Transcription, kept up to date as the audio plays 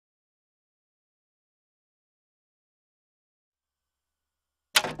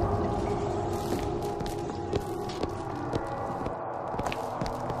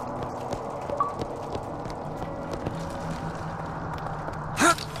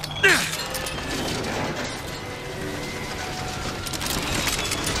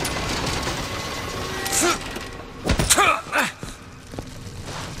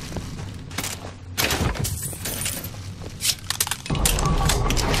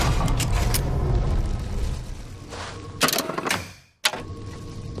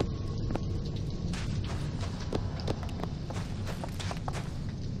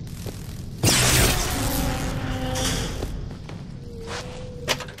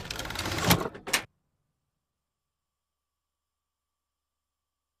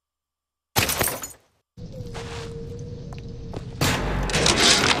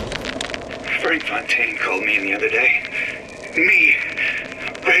Called me in the other day. Me,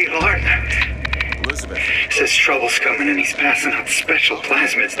 Ray Larn. Elizabeth. Says trouble's coming and he's passing out special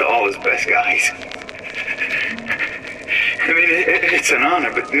plasmids to all his best guys. I mean, it's an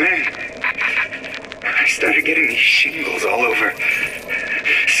honor, but man, I started getting these shingles all over.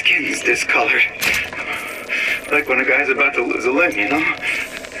 Skin's discolored. Like when a guy's about to lose a limb, you know?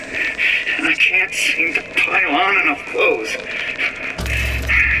 And I can't seem to pile on enough clothes.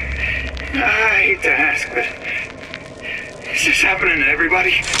 I hate to ask, but is this happening to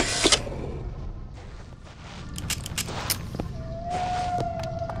everybody?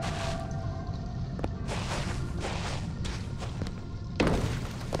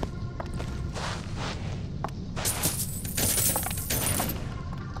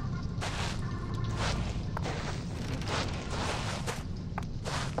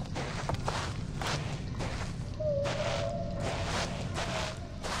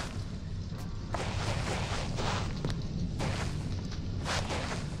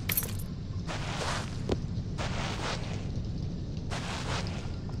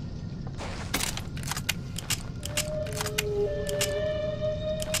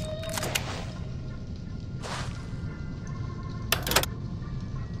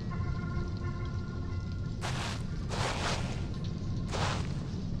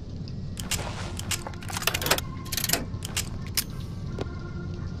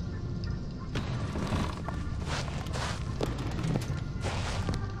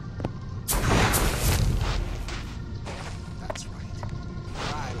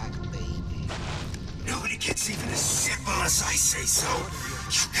 I say so.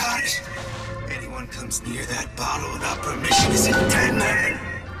 You got it. Anyone comes near that bottle without permission is a dead man.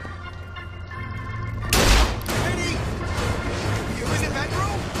 Eddie! You in the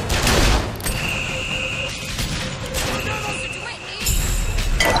bedroom?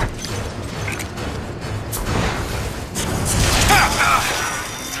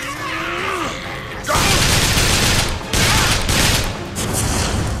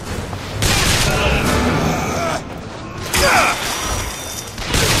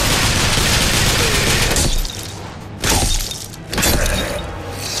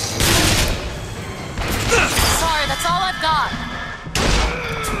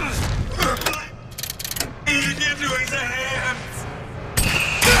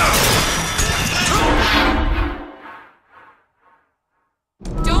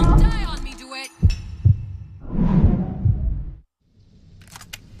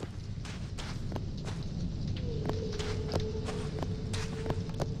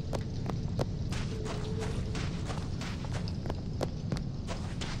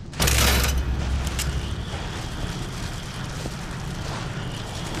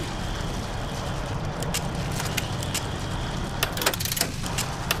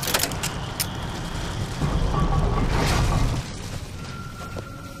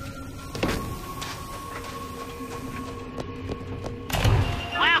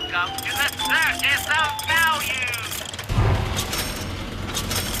 Welcome to the circus of value!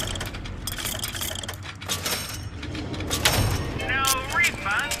 No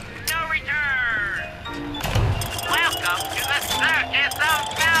refund, no return! Welcome to the circus of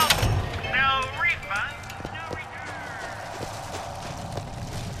value! No refund, no return!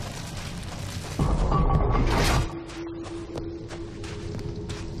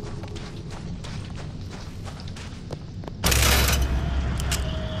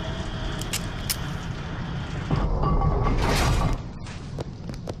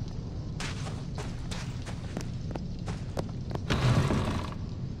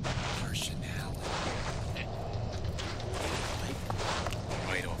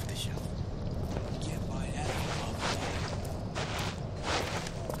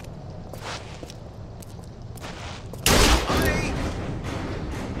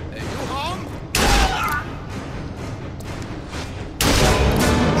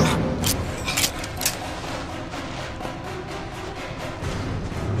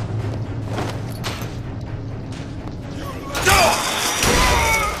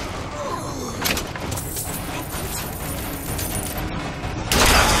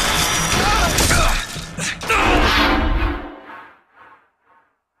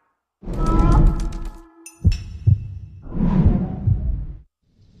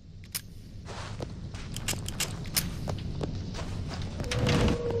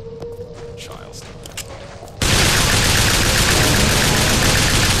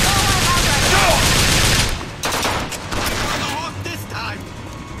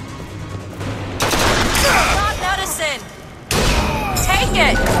 doing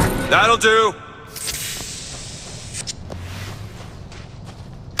it! That'll do!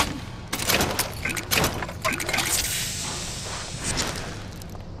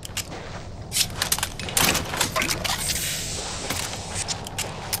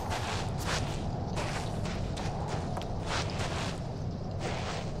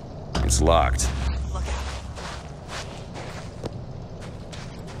 It's locked. Look out.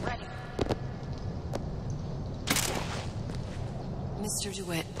 Ready. Mr.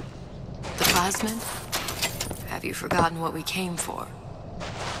 DeWitt, the plasmid? Have you forgotten what we came for?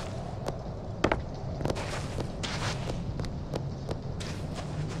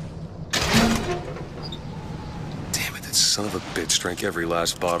 Damn it, that son of a bitch drank every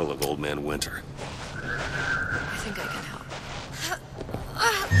last bottle of Old Man Winter. I think I can help.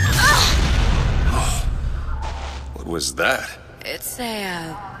 What was that? It's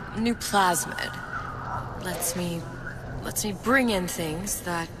a new plasmid. Lets me bring in things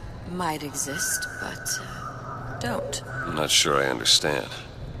that might exist, but don't. I'm not sure I understand.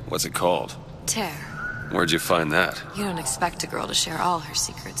 What's it called? Tear. Where'd you find that? You don't expect a girl to share all her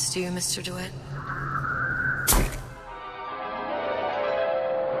secrets, do you, Mr. DeWitt?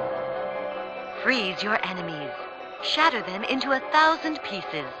 Freeze your enemies. Shatter them into 1,000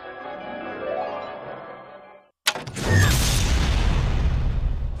 pieces.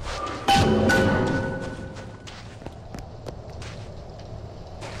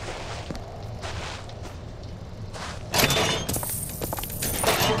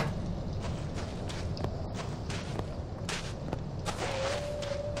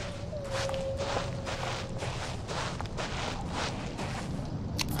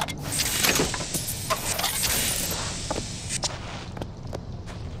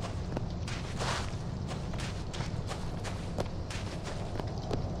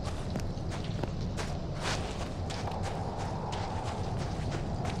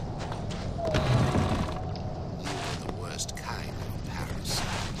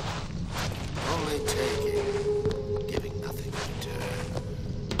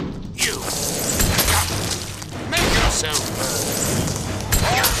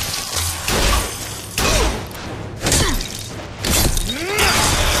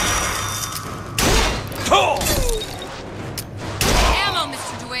 Ammo,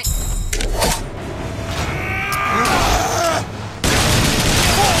 Mr. DeWitt!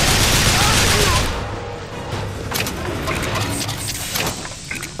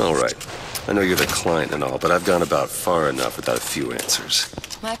 All right. I know you're the client and all, but I've gone about far enough without a few answers.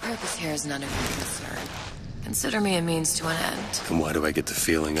 My purpose here is none of your concern. Consider me a means to an end. And why do I get the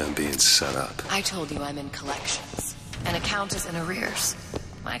feeling I'm being set up? I told you I'm in collections. An account is in arrears.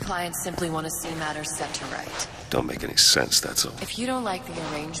 My clients simply want to see matters set to right. Don't make any sense, that's all. If you don't like the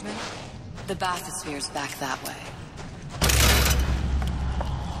arrangement, the bathysphere's back that way.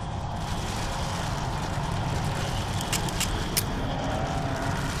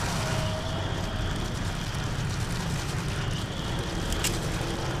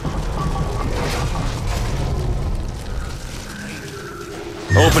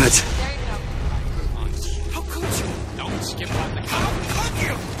 Open it! There you go. How could you? Don't skip on the How could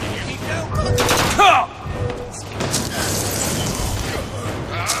you? Hear me, Bill?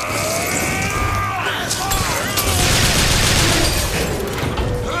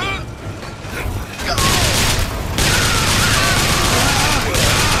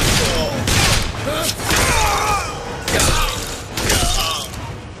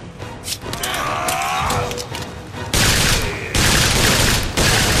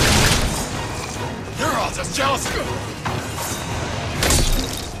 You're all just jealous.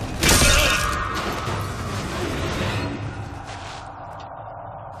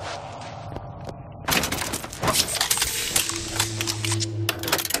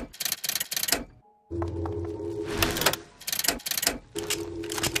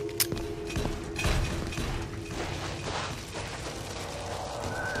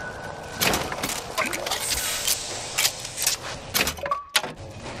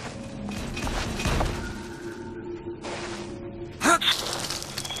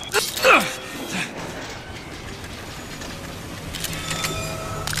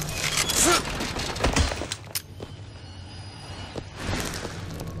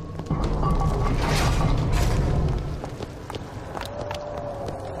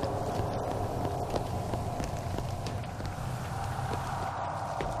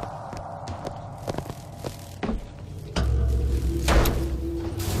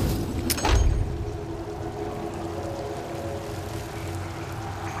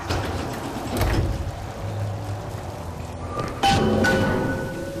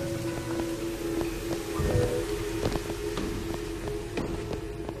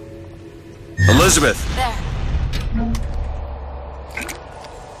 Elizabeth! There.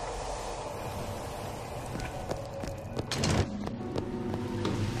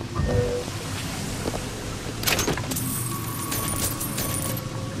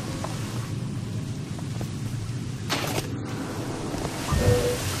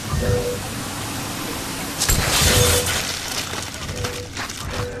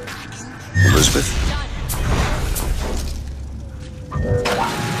 Elizabeth?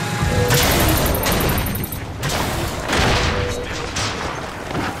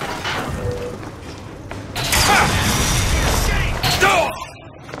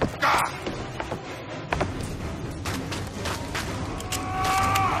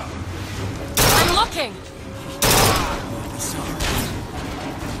 I'm looking!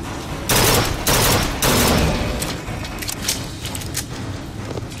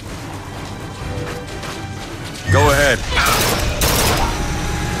 Go ahead.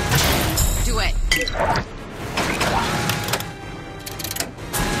 Do it.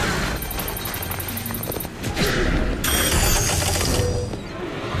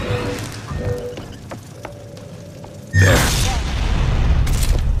 There.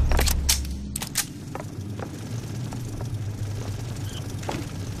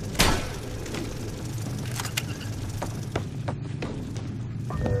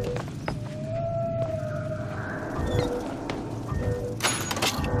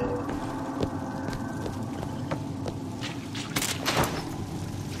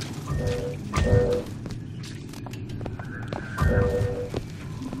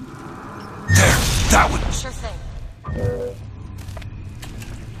 There. That one. Sure thing.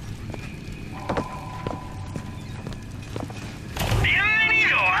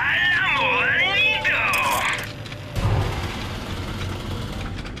 Bienvenido al amorío.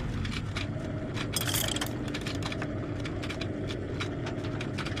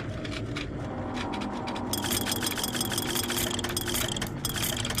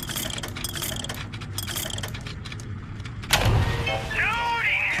 No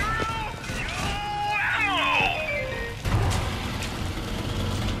dinero, no ammo.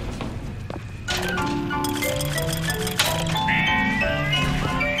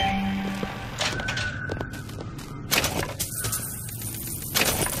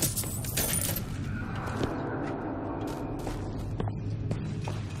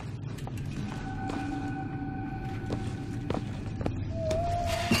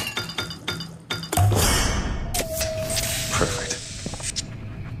 Perfect.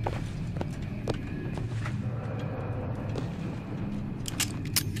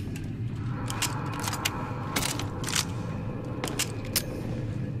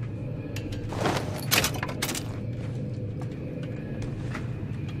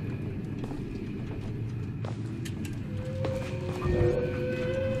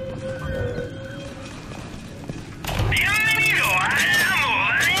 Bienvenido al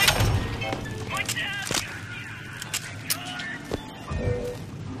amorío. Muchas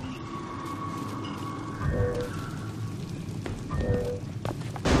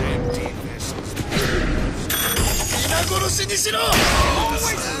Empty vessels. 皆殺しにしろ Always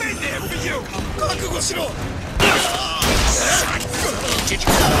been there for you! 覚悟しろ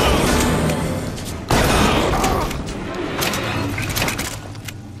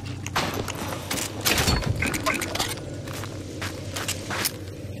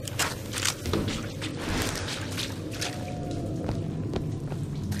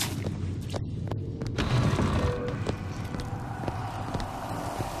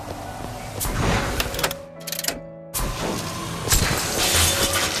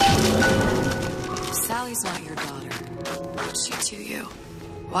Sally's not your daughter. What's she to you?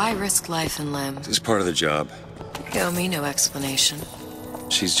 Why risk life and limb? This is part of the job. You owe me no explanation.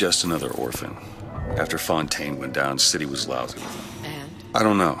 She's just another orphan. After Fontaine went down, city was lousy. And? I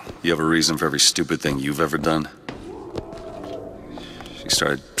don't know. You have a reason for every stupid thing you've ever done? She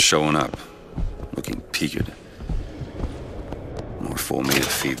started showing up, looking peaked. More fool me to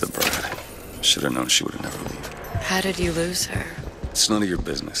feed the brat. Should have known she would have never leave. How did you lose her? It's none of your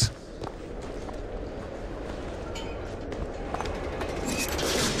business.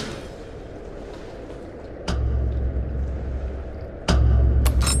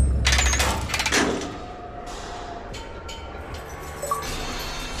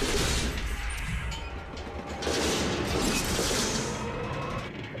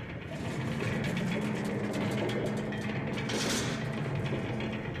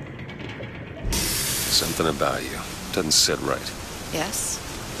 Something about you doesn't sit right. Yes?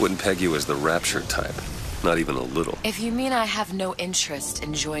 Wouldn't peg you as the Rapture type. Not even a little. If you mean I have no interest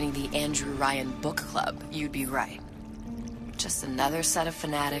in joining the Andrew Ryan book club, you'd be right. Just another set of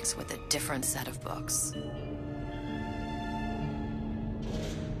fanatics with a different set of books.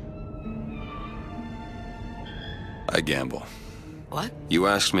 I gamble. What? You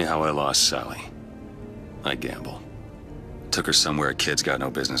asked me how I lost Sally. I gamble. Took her somewhere a kid's got no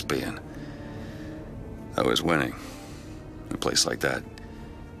business being. I was winning. In a place like that,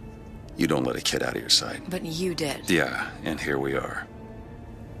 you don't let a kid out of your sight. But you did. Yeah, and here we are.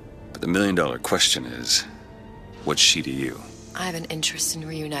 But the million-dollar question is, what's she to you? I have an interest in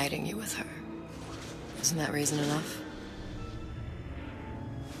reuniting you with her. Isn't that reason enough?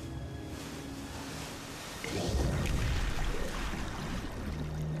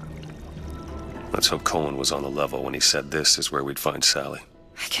 Let's hope Cohen was on the level when he said this is where we'd find Sally.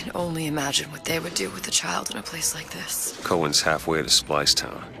 I can only imagine what they would do with a child in a place like this. Cohen's halfway to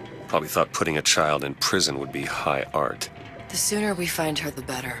Splicetown. Probably thought putting a child in prison would be high art. The sooner we find her, the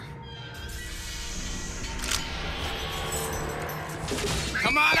better.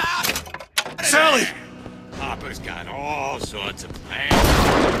 Come on out! Sally! Hopper's got all sorts of plans.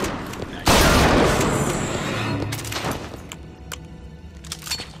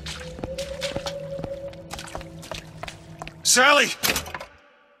 Sally!